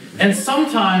quadrants, and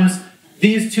sometimes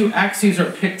these two axes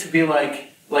are picked to be like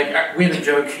we had a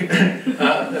joke,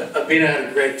 Abina had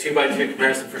a great 2x2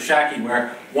 comparison for Shaki, where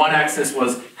one axis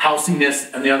was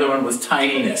housiness and the other one was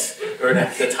tininess, or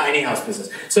the tiny house business.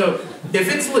 So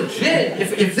if it's legit,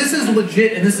 if this is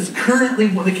legit and this is currently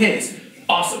the case,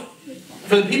 awesome.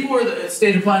 For the people who are at the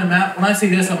stage of applying to MAP, when I see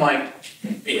this, I'm like,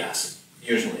 BS,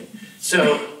 usually.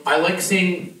 So I like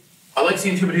seeing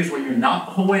 2x2s where you're not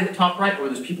the whole way at the top right, where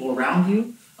there's people around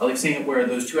you. I like seeing it where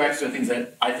those two axes are things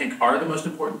that I think are the most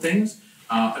important things.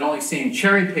 I don't like seeing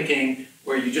cherry picking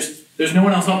where there's no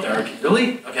one else up there.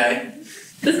 Really? Okay.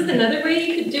 This is another way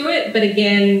you could do it, but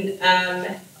again,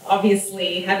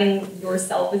 obviously having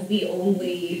yourself as the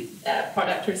only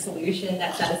product or solution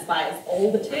that satisfies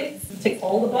all the ticks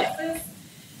all the boxes,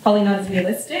 probably not as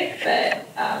realistic, but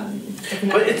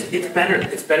it's better.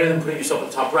 It's better than putting yourself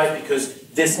at the top right, because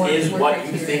this is what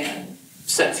you think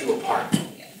sets you apart.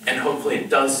 And hopefully it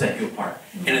does set you apart.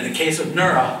 And in the case of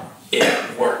Neura,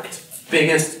 it worked.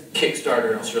 Biggest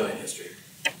Kickstarter in Australian history.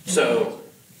 So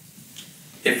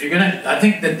if you're gonna, I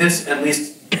think that this at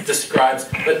least describes,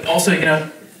 but also,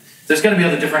 there's got to be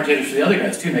other differentiators for the other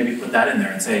guys too. Maybe put that in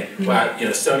there and say, wow,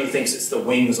 Sony thinks it's the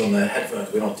wings on the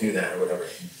headphones. We don't do that, or whatever.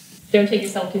 Don't take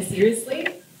yourself too seriously.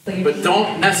 But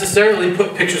don't necessarily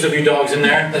put pictures of your dogs in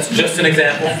there. That's just an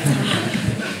example.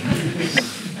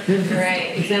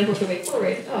 Right, example the way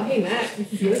forward. Oh, hey Matt,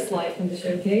 this is your slide from the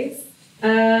showcase.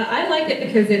 I liked it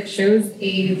because it shows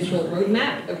a visual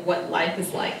roadmap of what life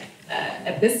is like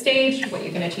at this stage, what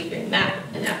you're going to achieve during MAP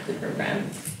and after the program.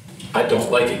 I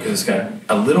don't like it because it's got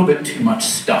a little bit too much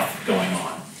stuff going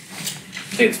on.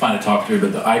 I think it's fine to talk through,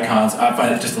 but the icons, I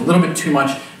find it just a little bit too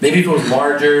much. Maybe if it was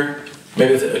larger,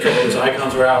 maybe a couple of those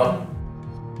icons were out.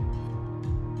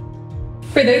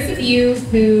 For those of you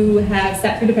who have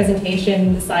sat through the presentation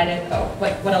and decided, oh,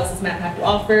 what else does MAP have to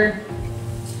offer?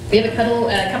 We have a couple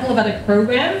of other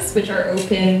programs which are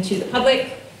open to the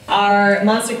public. Our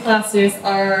master classes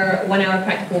are 1 hour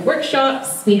practical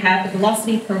workshops. We have the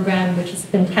Velocity program, which is a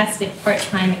fantastic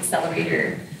part-time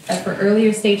accelerator for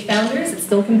earlier stage founders. It's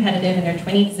still competitive and there are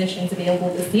 20 positions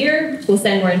available this year. We'll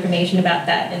send more information about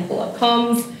that info on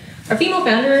comms. Our Female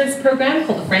Founders program,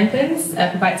 called the Franklins,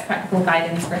 provides practical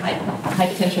guidance for high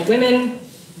potential women.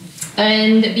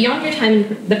 And beyond your time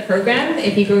in the program,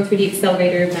 if you go through the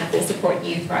Accelerator, MAP will support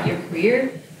you throughout your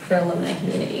career for alumni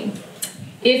community.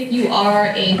 If you are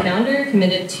a founder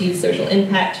committed to social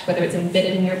impact, whether it's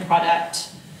embedded in your product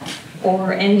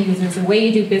or end users, or way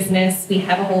you do business, we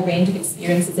have a whole range of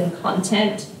experiences and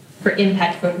content for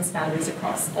impact-focused founders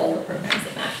across all the programs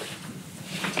at MAP.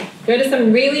 There are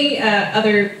some really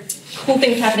other cool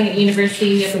things happening at the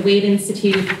university. We have the Wade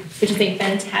Institute, which is a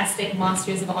fantastic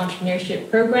Masters of Entrepreneurship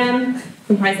program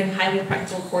comprising highly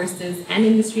practical courses and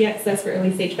industry access for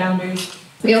early stage founders.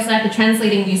 We also have the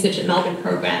Translating Usage at Melbourne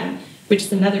program, which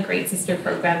is another great sister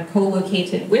program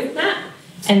co-located with MAP,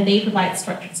 and they provide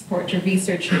structured support to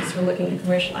researchers who are looking to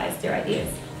commercialize their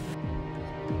ideas.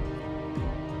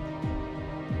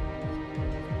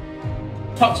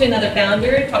 Talk to another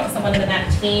founder, talk to someone in the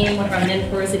MAP team, one of our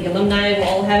mentors, the alumni. We'll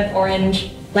all have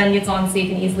orange lanyards on so you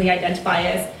can easily identify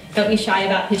us. Don't be shy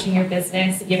about pitching your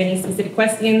business. If you have any specific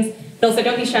questions, But also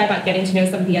don't be shy about getting to know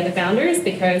some of the other founders,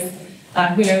 because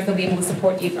who knows, they'll be able to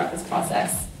support you throughout this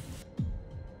process.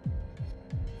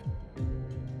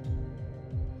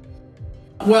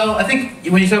 Well, I think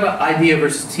when you talk about idea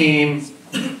versus team,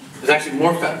 there's actually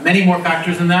many more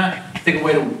factors than that. I think a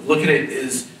way to look at it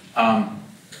is we're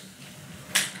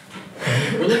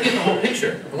looking at the whole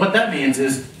picture. And what that means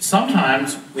is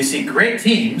sometimes we see great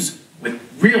teams with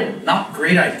real, not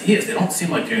great ideas. They don't seem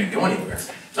like they're going to go anywhere.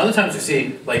 And other times we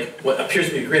see like what appears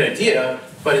to be a great idea,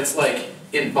 but it's like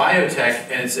in biotech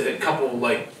and it's a couple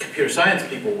like computer science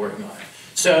people working on it.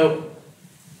 So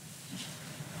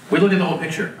we look at the whole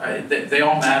picture. They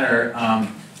all matter,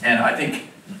 and I think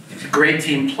great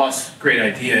team plus great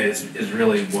idea is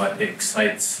really what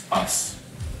excites us.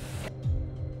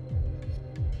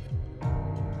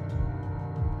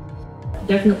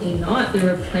 Definitely not. There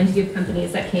were plenty of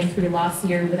companies that came through last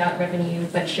year without revenue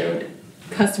but showed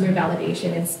customer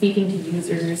validation and speaking to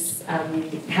users,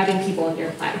 having people on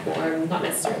their platform, not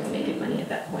necessarily making money at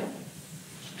that point.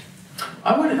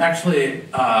 I would actually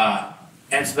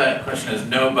answer that question as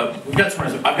no, but I've got some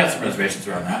reservations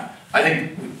around that. I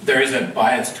think there is a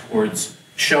bias towards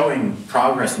showing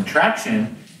progress and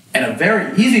traction, and a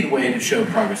very easy way to show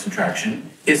progress and traction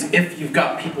is if you've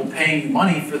got people paying you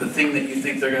money for the thing that you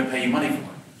think they're going to pay you money for.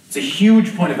 It's a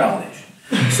huge point of validation.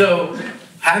 So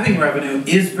having revenue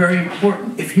is very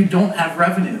important. If you don't have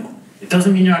revenue, it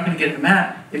doesn't mean you're not going to get a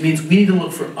MAP. It means we need to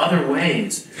look for other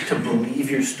ways to believe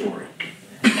your story.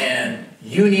 And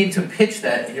you need to pitch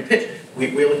that in your pitch.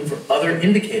 We're looking for other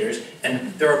indicators,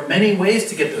 and there are many ways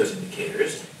to get those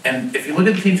indicators. And if you look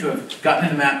at the teams who have gotten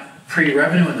into MAP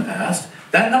pre-revenue in the past,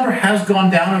 that number has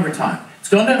gone down over time. It's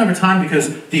gone down over time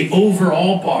because the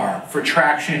overall bar for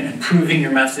traction and proving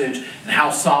your message and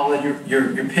how solid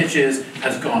your pitch is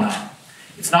has gone up.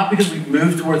 It's not because we've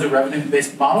moved towards a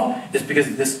revenue-based model, it's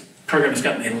because this program has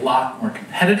gotten a lot more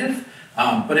competitive.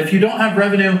 But if you don't have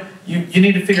revenue, you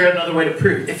need to figure out another way to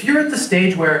prove. If you're at the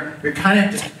stage where you're kind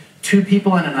of just two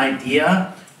people and an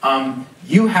idea,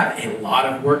 you have a lot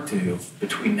of work to do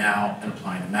between now and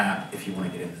applying the MAP if you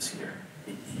want to get in this year.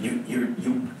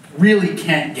 You really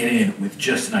can't get in with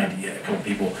just an idea, a couple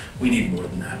people. We need more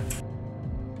than that.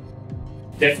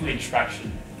 Definitely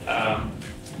traction.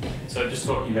 So just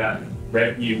talking about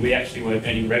revenue, we actually weren't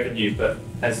earning revenue, but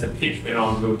as the pitch went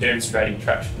on, we were demonstrating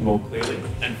traction more clearly.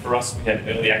 And for us, we had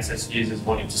early access users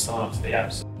wanting to sign up to the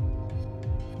apps.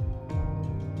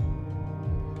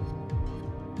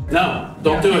 No,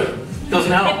 don't do it.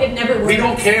 Doesn't help. It never works. We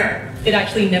don't care. It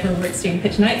actually never works during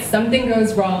pitch night. Something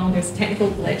goes wrong, there's a technical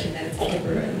glitch, and then it's all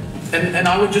ruined. And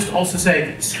I would just also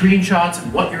say screenshots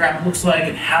and what your app looks like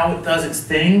and how it does its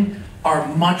thing are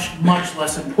much, much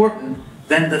less important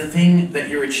than the thing that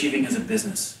you're achieving as a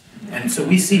business. And so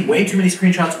we see way too many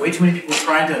screenshots, way too many people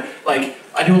trying to, like,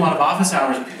 I do a lot of office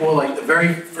hours, and people are like, the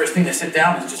very first thing they sit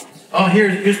down is just, oh,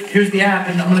 here's the app,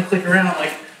 and I'm gonna click around,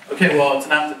 like, okay, well, it's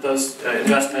an app that does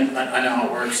investment, I know how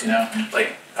it works, you know,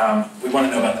 like, we want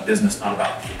to know about the business, not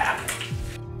about the app.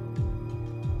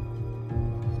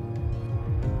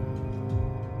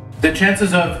 The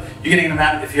chances of you getting a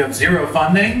MAP if you have zero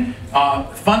funding,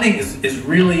 funding is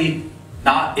really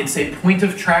not, it's a point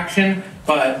of traction,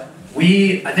 but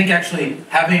I think actually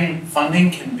having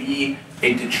funding can be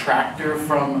a detractor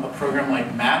from a program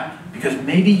like MAP because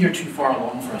maybe you're too far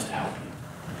along for us to help you.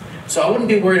 So I wouldn't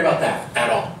be worried about that at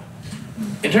all.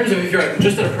 In terms of if you're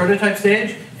just at a prototype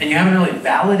stage and you haven't really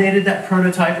validated that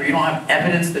prototype, or you don't have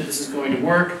evidence that this is going to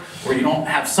work, or you don't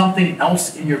have something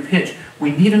else in your pitch,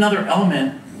 we need another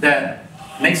element that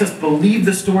makes us believe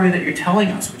the story that you're telling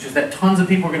us, which is that tons of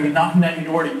people are going to be knocking down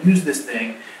your door to use this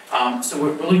thing. So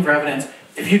we're looking for evidence.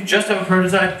 If you just have a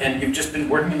prototype and you've just been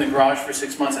working in the garage for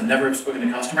 6 months and never have spoken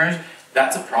to customers,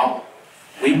 that's a problem.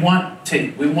 We want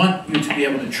you to be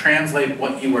able to translate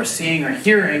what you are seeing or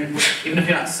hearing, even if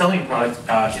you're not selling product,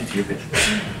 into your pitch.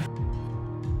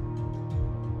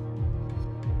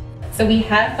 So we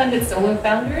have funded solo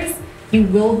founders. You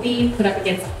will be put up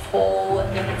against a whole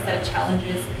different set of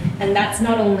challenges, and that's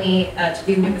not only to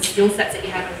do with the skill sets that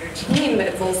you have on your team, but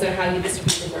it's also how you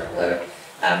distribute the workload.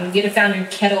 We had a founder,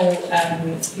 Kettle,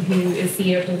 who is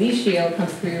CEO of Delicio, come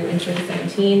through in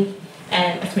 2016,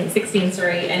 and I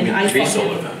three saw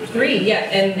solo him. founders. Three, yeah,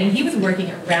 and he was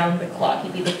working around the clock.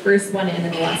 He'd be the first one in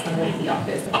and the last one away to the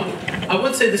office. I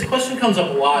would say this question comes up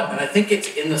a lot, and I think it's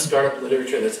in the startup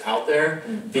literature that's out there,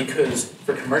 because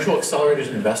for commercial accelerators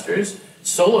and investors,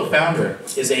 solo founder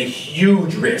is a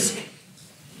huge risk.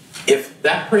 If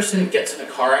that person gets in a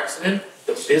car accident,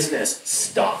 the business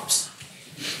stops.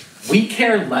 We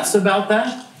care less about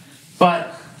that,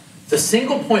 but the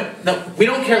single point, no, we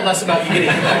don't care less about you getting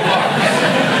in that car.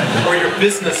 or your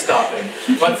business stopping.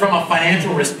 But from a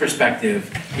financial risk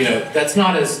perspective, you know, it's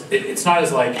not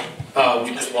as like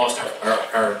we just lost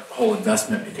our whole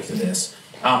investment because of this.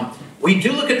 We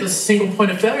do look at the single point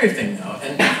of failure thing though,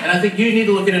 and I think you need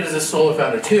to look at it as a solo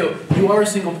founder too. You are a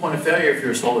single point of failure if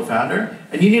you're a solo founder,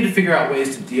 and you need to figure out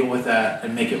ways to deal with that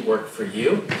and make it work for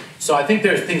you. So I think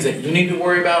there's things that you need to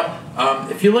worry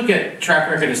about. If you look at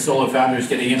track record of solo founders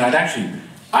getting in,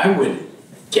 I would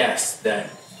guess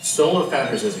that solo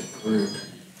founders as a group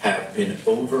have been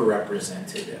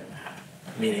overrepresented at MAP,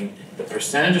 meaning the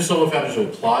percentage of solo founders who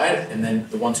applied and then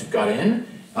the ones who got in,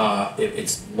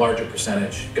 it's larger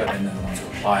percentage got in than the ones who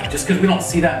applied. Just because we don't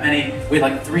see that many, we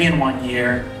had like 3 in 1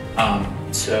 year.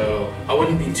 So I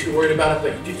wouldn't be too worried about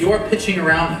it, but you are pitching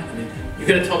around that. I mean, you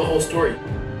got to tell the whole story.